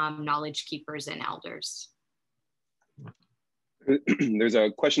of knowledge keepers and elders. There's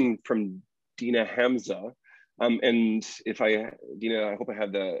a question from Dina Hamza, and Dina, I hope I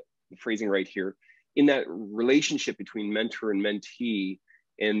have the phrasing right here. In that relationship between mentor and mentee,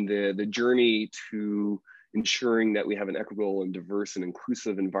 and the journey to ensuring that we have an equitable and diverse and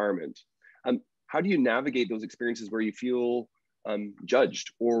inclusive environment, how do you navigate those experiences where you feel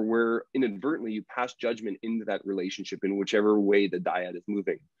judged, or where inadvertently you pass judgment into that relationship in whichever way the dyad is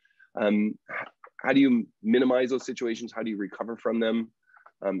moving? How do you minimize those situations? How do you recover from them,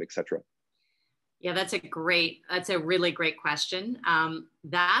 etc.? Yeah, that's a really great question.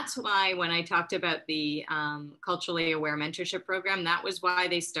 That's why when I talked about the culturally aware mentorship program, that was why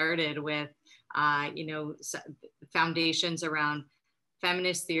they started with you know, foundations around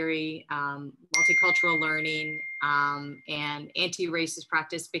feminist theory, multicultural learning, and anti-racist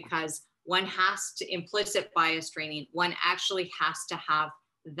practice, because one has to, implicit bias training, one actually has to have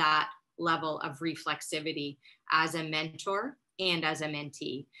that level of reflexivity as a mentor and as a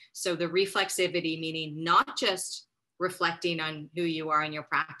mentee. So the reflexivity meaning not just reflecting on who you are in your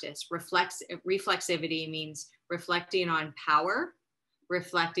practice. Reflexivity means reflecting on power,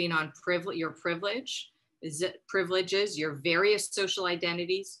 reflecting on your privileges, your various social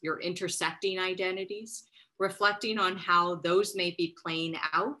identities, your intersecting identities, reflecting on how those may be playing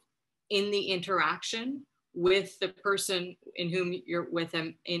out in the interaction with the person in whom you're with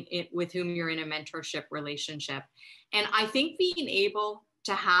them, with whom you're in a mentorship relationship. And I think being able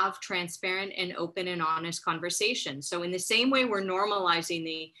to have transparent and open and honest conversations. So in the same way we're normalizing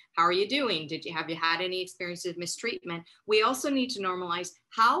the, how are you doing? Have you had any experiences of mistreatment? We also need to normalize,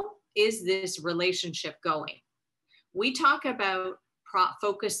 how is this relationship going? We talk about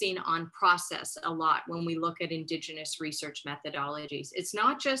focusing on process a lot when we look at Indigenous research methodologies. It's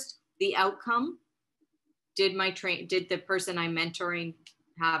not just the outcome. Did the person I'm mentoring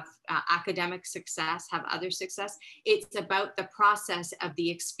have academic success, have other success? It's about the process of the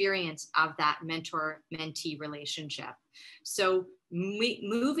experience of that mentor-mentee relationship. So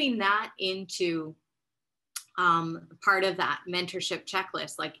moving that into part of that mentorship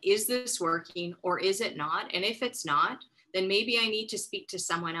checklist, like, is this working or is it not? And if it's not, then maybe I need to speak to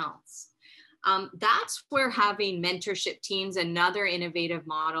someone else. That's where having mentorship teams, another innovative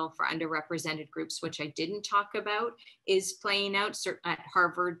model for underrepresented groups, which I didn't talk about, is playing out. At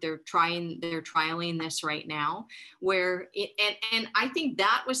Harvard, they're trialing this right now, where and I think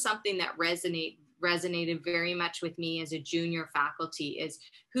that was something that resonated very much with me as a junior faculty, is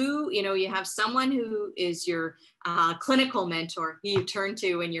who, you know, you have someone who is your clinical mentor who you turn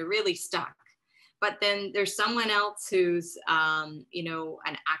to when you're really stuck. But then there's someone else who's, you know,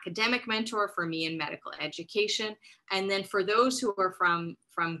 an academic mentor for me in medical education. And then for those who are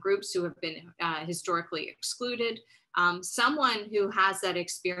from groups who have been historically excluded, someone who has that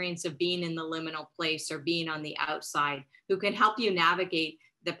experience of being in the liminal place or being on the outside, who can help you navigate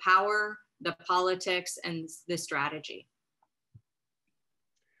the power, the politics, and the strategy.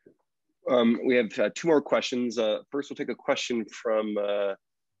 We have two more questions. First, we'll take a question from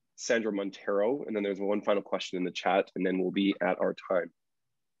Sandra Montero, and then there's one final question in the chat, and then we'll be at our time.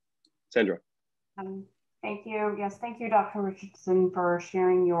 Sandra. Thank you. Yes, thank you, Dr. Richardson, for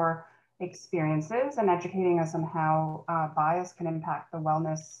sharing your experiences and educating us on how bias can impact the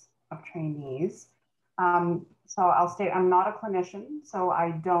wellness of trainees. So I'll state, I'm not a clinician, so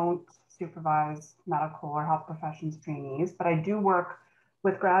I don't supervise medical or health professions trainees, but I do work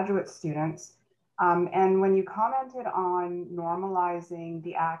with graduate students. And when you commented on normalizing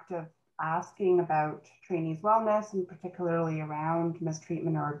the act of asking about trainees' wellness, and particularly around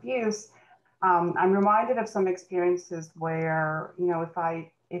mistreatment or abuse, I'm reminded of some experiences where, you know, if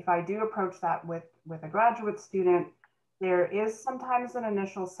I do approach that with a graduate student, there is sometimes an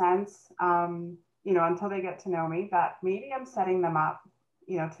initial sense, you know, until they get to know me, that maybe I'm setting them up,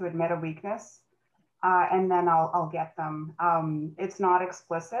 you know, to admit a weakness. And then I'll get them. It's not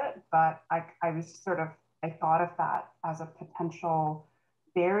explicit, but I was sort of, I thought of that as a potential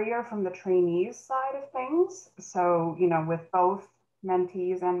barrier from the trainees side of things. So, you know, with both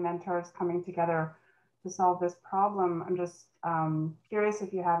mentees and mentors coming together to solve this problem, I'm just curious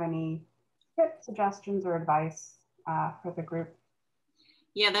if you have any tips, suggestions, or advice for the group.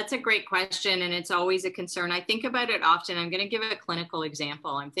 Yeah, that's a great question. And it's always a concern. I think about it often. I'm going to give a clinical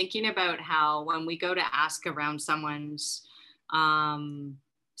example. I'm thinking about how when we go to ask around someone's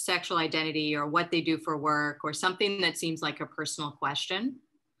sexual identity or what they do for work or something that seems like a personal question,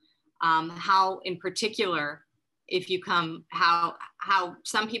 how in particular, if you come, how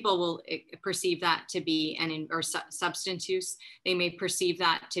some people will perceive that to be or substance use, they may perceive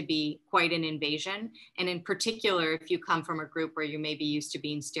that to be quite an invasion. And in particular, if you come from a group where you may be used to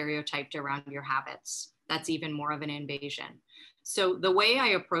being stereotyped around your habits, that's even more of an invasion. So the way I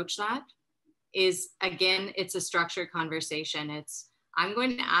approach that is, again, it's a structured conversation. It's, I'm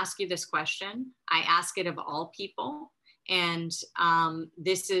going to ask you this question. I ask it of all people. And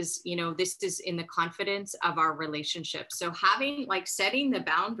this is, you know, this is in the confidence of our relationship. So having, like, setting the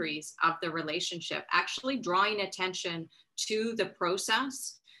boundaries of the relationship, actually drawing attention to the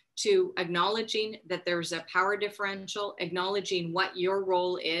process, to acknowledging that there's a power differential, acknowledging what your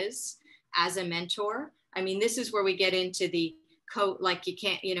role is as a mentor. I mean, this is where we get into the like, you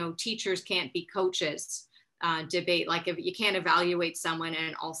can't, you know, teachers can't be coaches. debate, like if you can't evaluate someone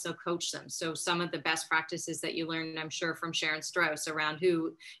and also coach them. So some of the best practices that you learned, I'm sure, from Sharon Strauss around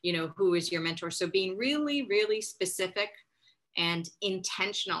who is your mentor. So being really, really specific and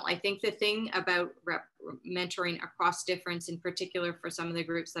intentional. I think the thing about mentoring across difference, in particular for some of the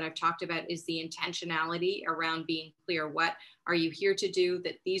groups that I've talked about, is the intentionality around being clear. What are you here to do?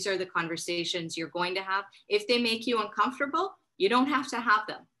 That these are the conversations you're going to have. If they make you uncomfortable, you don't have to have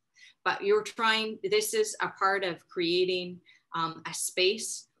them. But you're trying, this is a part of creating a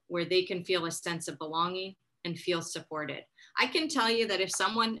space where they can feel a sense of belonging and feel supported. I can tell you that if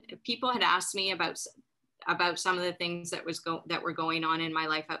people had asked me about some of the things that were going on in my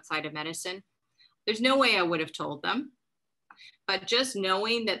life outside of medicine, there's no way I would have told them. But just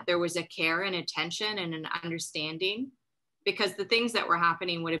knowing that there was a care and attention and an understanding, because the things that were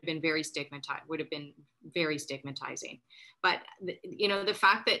happening would have been very stigmatizing. But the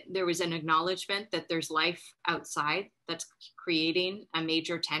fact that there was an acknowledgement that there's life outside that's creating a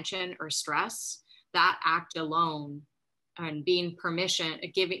major tension or stress, that act alone, and being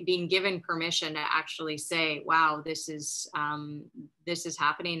given permission to actually say, wow, this is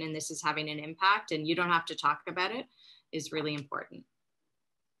happening and this is having an impact, and you don't have to talk about it, is really important.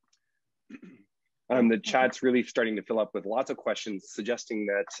 The chat's really starting to fill up with lots of questions, suggesting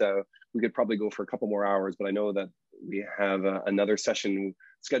that we could probably go for a couple more hours, but I know that we have another session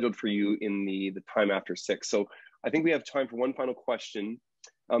scheduled for you in the time after 6. So I think we have time for one final question.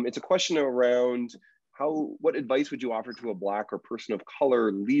 It's a question around what advice would you offer to a Black or person of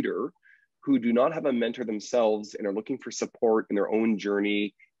color leader who do not have a mentor themselves and are looking for support in their own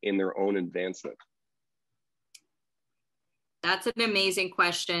journey, in their own advancement? That's an amazing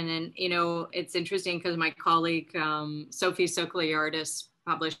question. And, it's interesting because my colleague, Sophie Sokoliardis,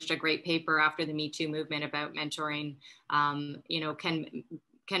 published a great paper after the Me Too movement about mentoring. Can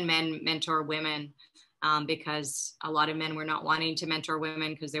men mentor women? Because a lot of men were not wanting to mentor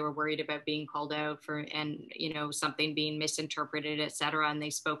women because they were worried about being called out something being misinterpreted, et cetera. And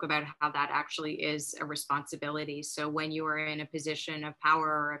they spoke about how that actually is a responsibility. So when you are in a position of power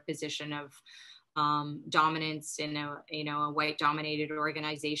or a position of dominance in a white dominated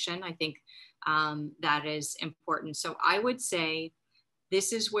organization, I think that is important. So I would say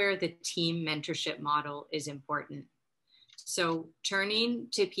this is where the team mentorship model is important. So turning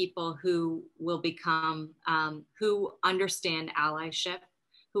to people who will become, who understand allyship,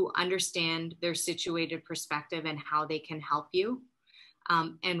 who understand their situated perspective and how they can help you,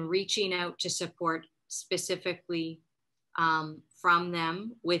 and reaching out to support specifically from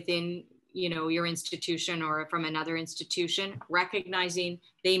them within your institution or from another institution, recognizing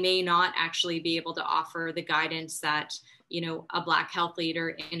they may not actually be able to offer the guidance that a Black health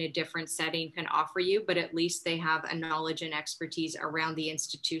leader in a different setting can offer you, but at least they have a knowledge and expertise around the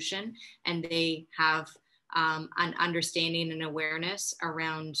institution, and they have an understanding and awareness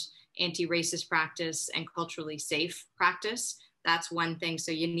around anti-racist practice and culturally safe practice. That's one thing.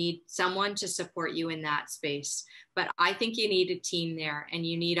 So you need someone to support you in that space. But I think you need a team there, and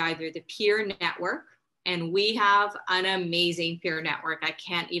you need either the peer network, and we have an amazing peer network. I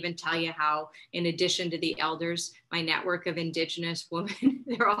can't even tell you how, in addition to the elders, my network of Indigenous women,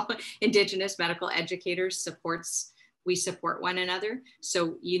 they're all Indigenous medical educators, we support one another.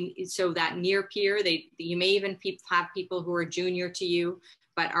 So that near peer, you may even have people who are junior to you,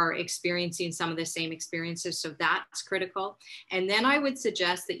 but are experiencing some of the same experiences. So that's critical. And then I would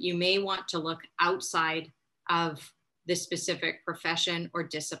suggest that you may want to look outside of the specific profession or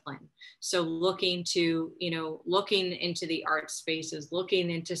discipline. So looking into the art spaces,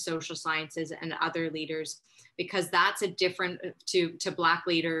 looking into social sciences and other leaders, because that's a different to Black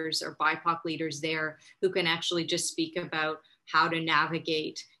leaders or BIPOC leaders there who can actually just speak about how to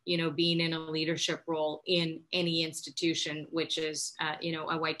navigate, being in a leadership role in any institution, which is,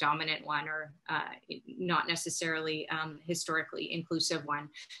 a white dominant one or not necessarily historically inclusive one.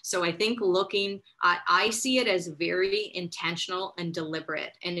 So I think I see it as very intentional and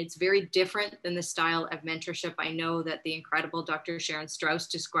deliberate, and it's very different than the style of mentorship I know that the incredible Dr. Sharon Strauss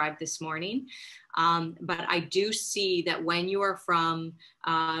described this morning. But I do see that when you are from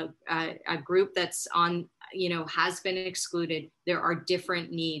a group that's on, has been excluded, there are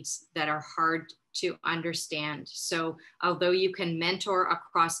different needs that are hard to understand. So although you can mentor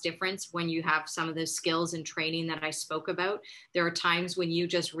across difference when you have some of the skills and training that I spoke about, there are times when you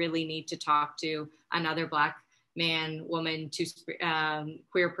just really need to talk to another Black man, woman,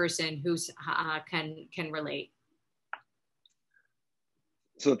 queer person who's can relate.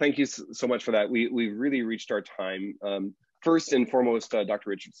 So thank you so much for that. We've really reached our time. First and foremost, Dr.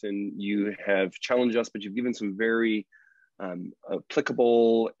 Richardson, you have challenged us, but you've given some very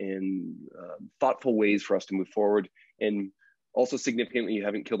applicable and thoughtful ways for us to move forward. And also significantly, you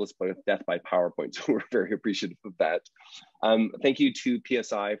haven't killed us by death by PowerPoint, so we're very appreciative of that. Thank you to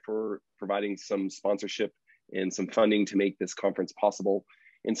PSI for providing some sponsorship and some funding to make this conference possible.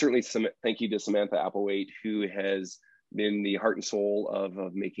 And certainly thank you to Samantha Applewhite, who has been the heart and soul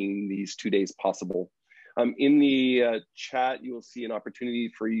of making these 2 days possible. In the chat, you will see an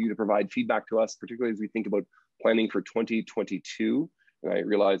opportunity for you to provide feedback to us, particularly as we think about planning for 2022. And I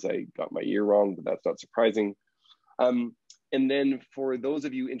realize I got my year wrong, but that's not surprising. And then for those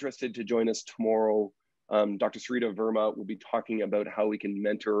of you interested to join us tomorrow, Dr. Sarita Verma will be talking about how we can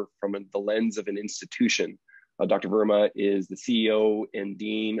mentor from the lens of an institution. Dr. Verma is the CEO and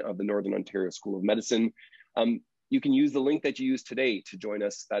Dean of the Northern Ontario School of Medicine. You can use the link that you used today to join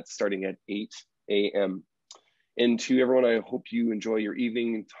us. That's starting at 8 a.m. And to everyone, I hope you enjoy your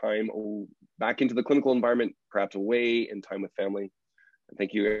evening time back into the clinical environment, perhaps away, and time with family. And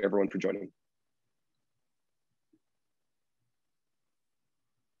thank you everyone for joining.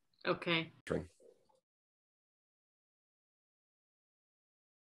 Okay.